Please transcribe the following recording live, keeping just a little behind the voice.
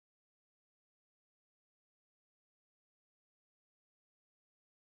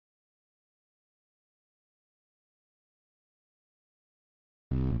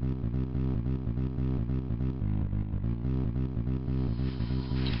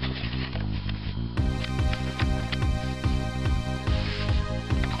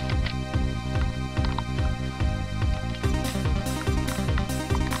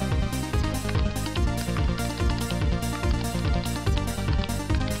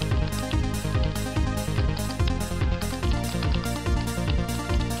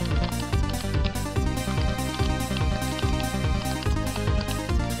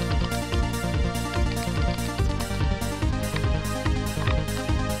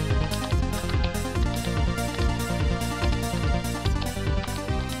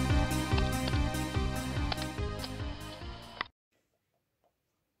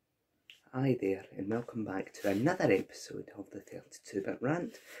Hi there, and welcome back to another episode of the 32-bit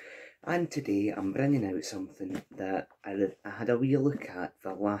rant. And today I'm bringing out something that I had a wee look at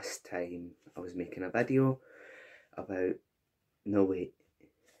the last time I was making a video about... No wait,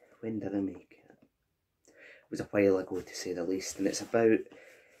 when did I make it? It was a while ago to say the least, and it's about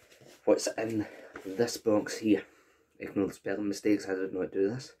what's in this box here. Ignore the spelling mistakes, I did not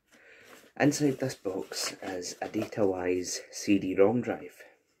do this. Inside this box is a Datawise CD-ROM drive.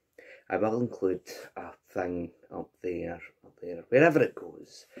 I will include a thing up there, wherever it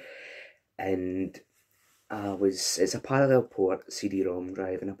goes. And it's a parallel port CD-ROM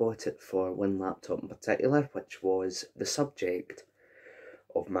drive, and I bought it for one laptop in particular, which was the subject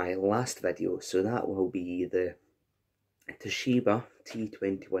of my last video. So that will be the Toshiba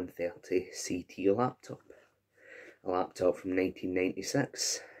T2130 CT laptop. A laptop from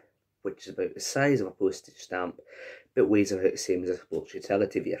 1996, which is about the size of a postage stamp, but weighs about the same as a sports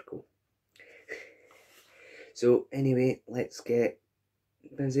utility vehicle. So anyway, let's get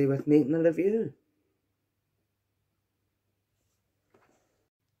busy with making a review.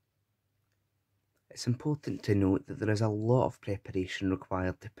 It's important to note that there is a lot of preparation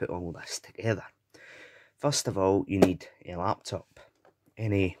required to put all this together. First of all, you need a laptop.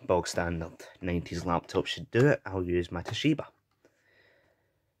 Any bog standard 90s laptop should do it. I'll use my Toshiba.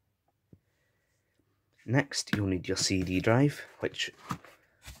 Next, you'll need your CD drive, which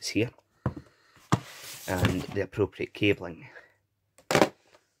is here, and the appropriate cabling.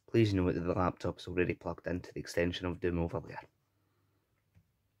 Please note that the laptop's already plugged into the extension of Doom over there.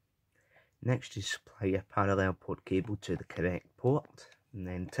 Next, you supply your parallel port cable to the correct port, and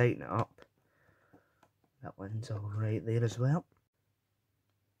then tighten it up. That one's all right there as well.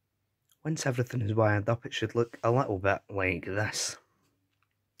 Once everything is wired up, it should look a little bit like this.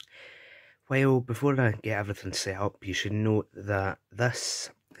 Well, before I get everything set up, you should note that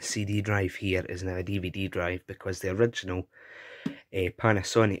this CD drive here is now a DVD drive, because the original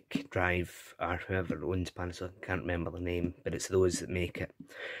Panasonic drive, or whoever owns Panasonic, can't remember the name, but it's those that make it.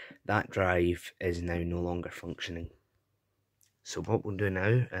 That drive is now no longer functioning. So what we'll do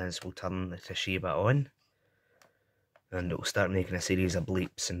now is we'll turn the Toshiba on, and it will start making a series of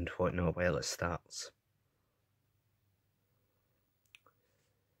bleeps and whatnot while it starts.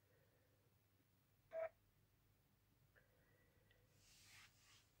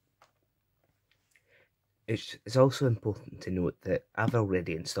 It's also important to note that I've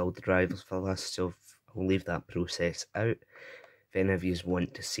already installed the drivers for this, so I'll leave that process out. If any of you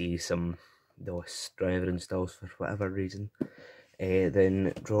want to see some DOS driver installs for whatever reason,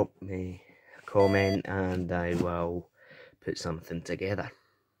 then drop me a comment and I will put something together.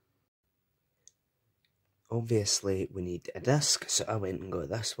 Obviously we need a disc, so I went and got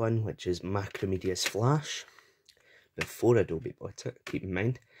this one, which is Macromedia's Flash, before Adobe bought it, keep in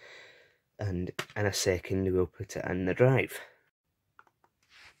mind. And in a second we'll put it in the drive.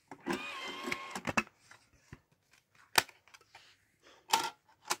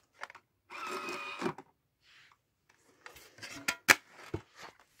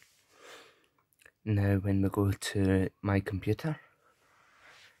 Now when we go to my computer,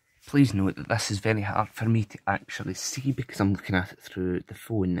 please note that this is very hard for me to actually see because I'm looking at it through the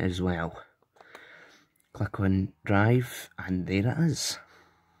phone as well. Click on Drive and there it is.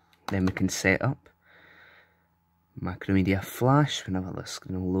 Then we can set up Macromedia Flash whenever this is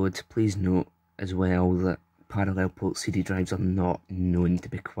going to load. Please note as well that parallel port CD drives are not known to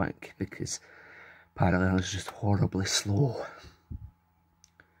be quick, because parallel is just horribly slow.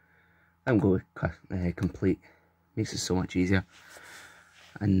 I'm going with complete, makes it so much easier.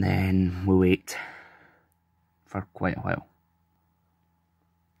 And then we wait for quite a while.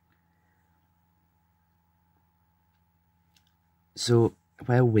 So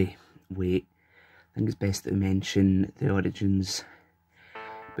while we wait, I think it's best to mention the origins.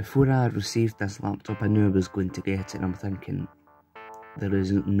 Before I received this laptop, I knew I was going to get it, and I'm thinking there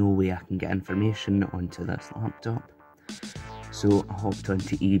is no way I can get information onto this laptop. So I hopped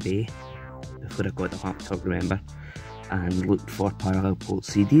onto eBay before I got the laptop, remember, and looked for parallel port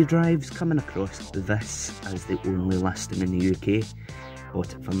CD drives, coming across this as the only listing in the UK.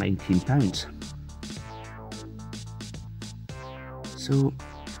 Bought it for £19. So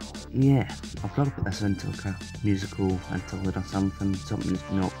yeah, I'll probably put this into like a musical interlude or something that's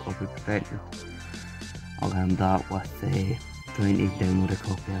not copy protected. I'll end that with trying to download a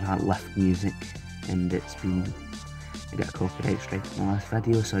copy of that Lift music, and I got a copyright strike in my last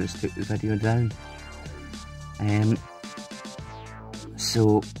video, so I just took the video down.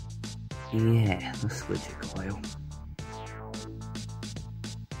 So yeah, this is going to take a while.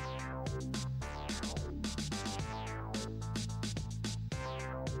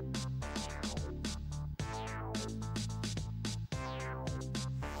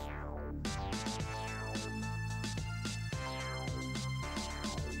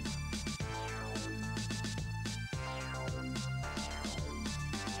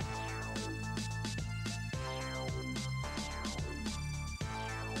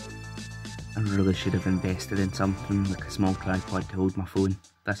 I really should have invested in something like a small tripod to hold my phone.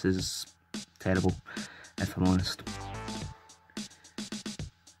 This is terrible, if I'm honest.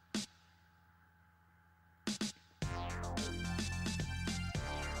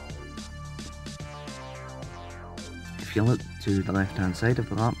 If you look to the left hand side of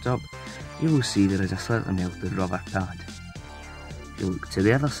the laptop, you will see there is a slightly melted rubber pad. If you look to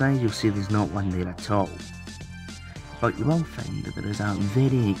the other side, you'll see there's not one there at all. But you will find that there is a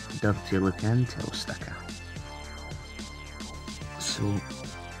very dirty looking Intel sticker. So,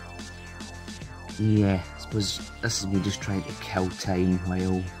 yeah, I suppose this is me just trying to kill time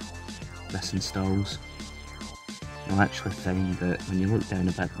while this installs. You'll actually find that when you look down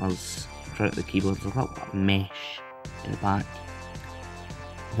a bit, there's, throughout the keyboard, there's a little bit of mesh in the back.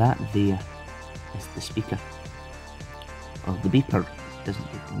 That there is the speaker, or the beeper,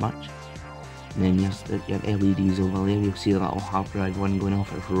 doesn't do much. And then there's your LEDs over there, you'll see the little hard drive one going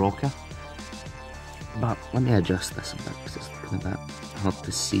off as rocker. But let me adjust this a bit because it's looking a bit hard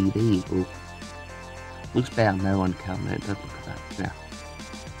to see. There you go. Looks better now on camera, it did look a bit, yeah.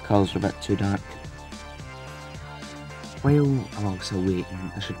 Colours are a bit too dark. While I'm also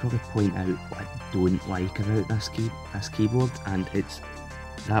waiting, I should probably point out what I don't like about this keyboard, and it's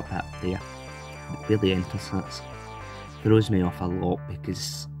that bit there, where the enter sits. Throws me off a lot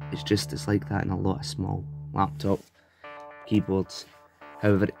because it's like that in a lot of small laptop keyboards.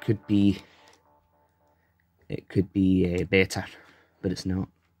 However, it could be better, but it's not.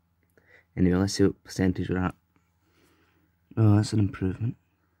 Anyway, let's see what percentage we're at. Oh, that's an improvement.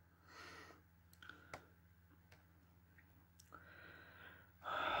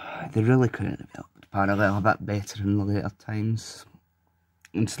 They really could have developed the parallel a bit better in the later times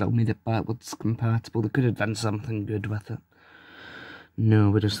and still made it backwards compatible. They could have done something good with it.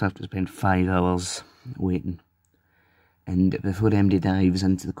 No, we just have to spend 5 hours waiting. And before MD dives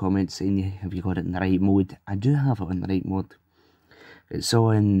into the comments saying, have you got it in the right mode? I do have it in the right mode. It's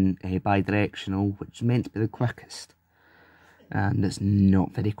on bi-directional, which is meant to be the quickest. And it's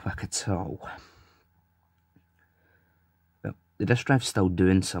not very quick at all. But the disk drive's still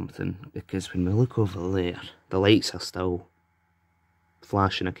doing something, because when we look over there, the lights are still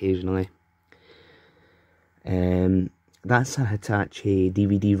flashing occasionally. That's a Hitachi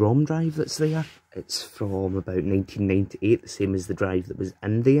DVD-ROM drive that's there. It's from about 1998, the same as the drive that was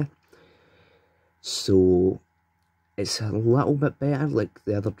in there. So it's a little bit better. Like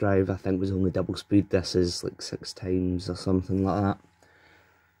the other drive I think was only double speed. This is like 6 times or something like that.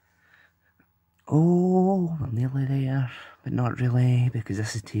 Oh, we're nearly there, but not really, because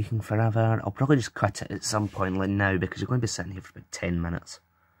this is taking forever. I'll probably just cut it at some point like now, because you're going to be sitting here for about 10 minutes.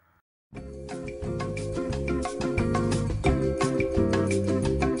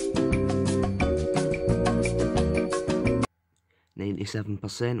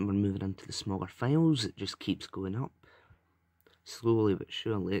 97%, we're moving into the smaller files. It just keeps going up. Slowly but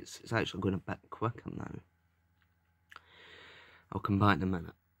surely, it's actually going a bit quicker now. I'll come back in a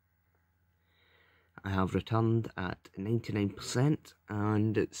minute. I have returned at 99%,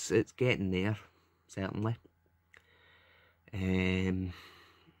 and it's getting there, certainly. Come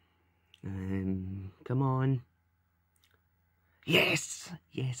on. Yes!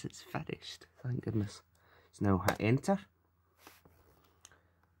 Yes, it's finished. Thank goodness. Let's now hit enter.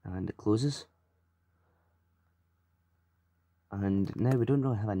 And it closes. And now we don't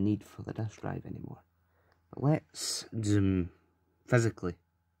really have a need for the disk drive anymore. But let's physically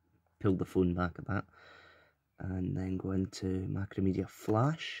pull the phone back a bit. And then go into Macromedia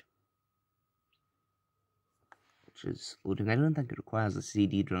Flash, which is loading. I don't think it requires a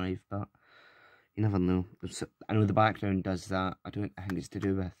CD drive, but you never know. I know the background does that. I think it's to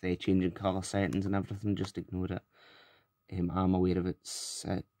do with changing colour settings and everything. Just ignore it. I'm aware of it's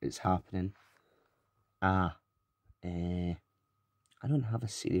happening. I don't have a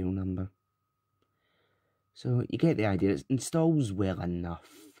serial number, so you get the idea. It installs well enough.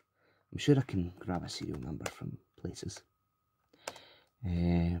 I'm sure I can grab a serial number from places.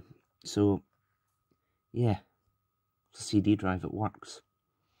 So yeah, it's a CD drive. It works.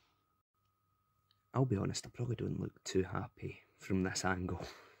 I'll be honest, I probably don't look too happy from this angle.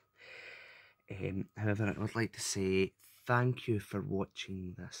 However, I would like to say thank you for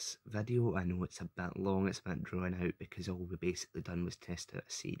watching this video. I know it's a bit long, it's a bit drawn out, because all we basically done was test out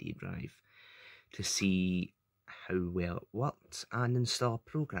a CD drive to see how well it worked and install a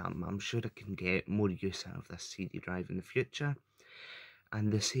program. I'm sure I can get more use out of this CD drive in the future.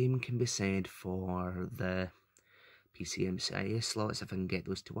 And the same can be said for the PCMCIA slots, if I can get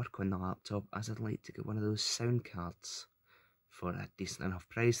those to work on the laptop, as I'd like to get one of those sound cards for a decent enough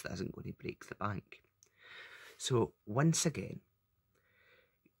price that isn't going to break the bank. So once again,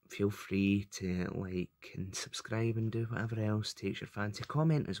 feel free to like and subscribe and do whatever else takes your fancy.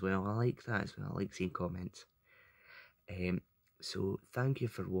 Comment as well, I like that as well, I like seeing comments. So thank you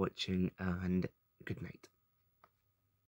for watching and good night.